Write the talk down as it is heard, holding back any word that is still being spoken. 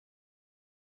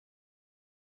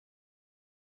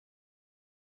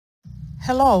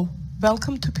Hello,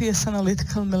 welcome to PS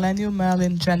Analytical Millennium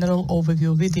Merlin General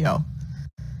Overview video.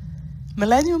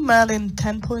 Millennium Merlin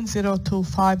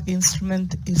 10.025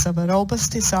 instrument is of a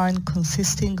robust design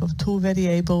consisting of two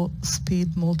variable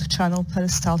speed multi-channel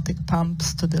peristaltic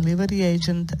pumps to deliver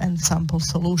reagent and sample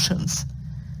solutions.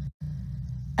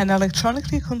 An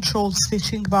electronically controlled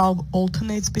switching valve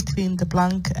alternates between the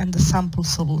blank and the sample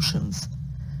solutions.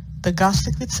 The gas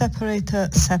liquid separator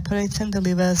separates and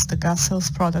delivers the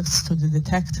gaseous products to the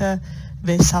detector,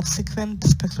 where subsequent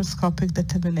spectroscopic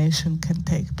determination can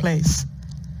take place.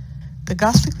 The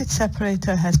gas liquid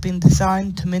separator has been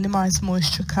designed to minimize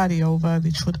moisture carryover,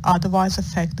 which would otherwise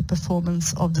affect the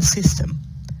performance of the system.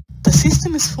 The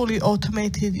system is fully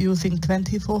automated using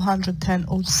 2410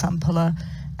 autosampler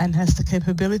and has the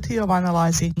capability of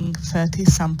analyzing 30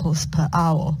 samples per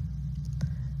hour.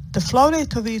 The flow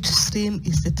rate of each stream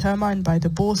is determined by the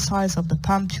bore size of the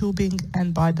pump tubing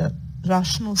and by the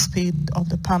rational speed of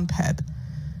the pump head.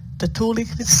 The two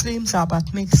liquid streams are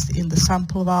but mixed in the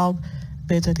sample valve,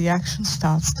 where the reaction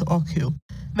starts to occur.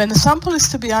 When a sample is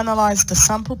to be analyzed, the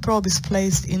sample probe is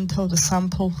placed into the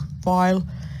sample vial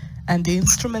and the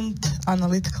instrument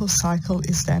analytical cycle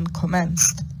is then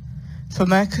commenced. For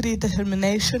mercury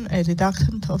determination, a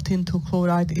reductant of tin 2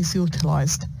 chloride is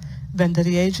utilized. When the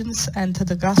reagents enter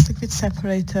the gas liquid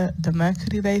separator, the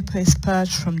mercury vapor is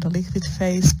purged from the liquid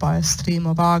phase by a stream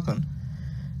of argon.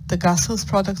 The gaseous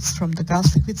products from the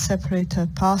gas liquid separator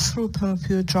pass through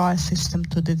permapure dry system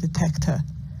to the detector.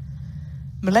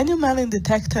 Millennium Merlin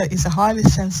detector is a highly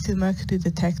sensitive mercury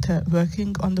detector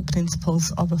working on the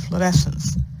principles of a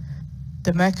fluorescence.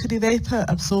 The mercury vapor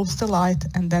absorbs the light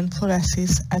and then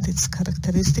fluoresces at its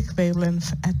characteristic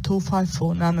wavelength at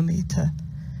 254 nanometer.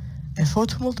 A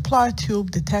photomultiplier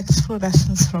tube detects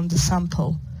fluorescence from the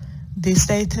sample. This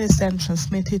data is then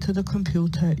transmitted to the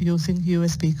computer using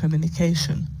USB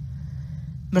communication.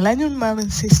 Millennium Merlin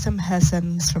system has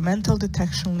an instrumental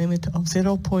detection limit of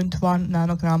 0.1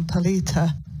 nanogram per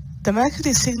liter. The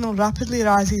mercury signal rapidly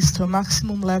rises to a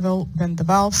maximum level when the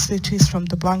valve switches from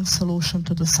the blank solution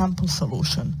to the sample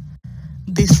solution.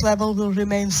 This level will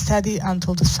remain steady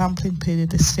until the sampling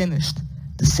period is finished.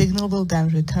 The signal will then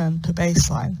return to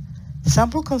baseline.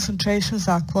 Sample concentrations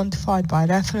are quantified by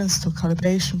reference to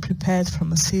calibration prepared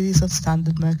from a series of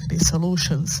standard mercury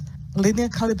solutions. Linear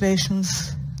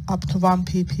calibrations up to 1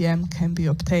 ppm can be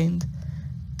obtained.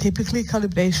 Typically,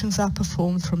 calibrations are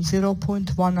performed from 0.1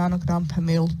 nanogram per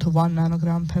mil to 1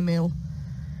 nanogram per mil.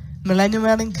 Millennium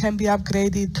Merlin can be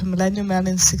upgraded to Millennium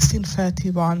Merlin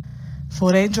 1631.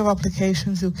 For a range of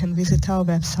applications, you can visit our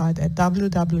website at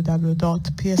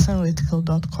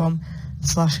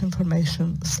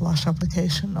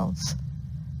www.psanalytical.com/information/application notes.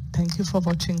 Thank you for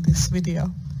watching this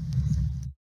video.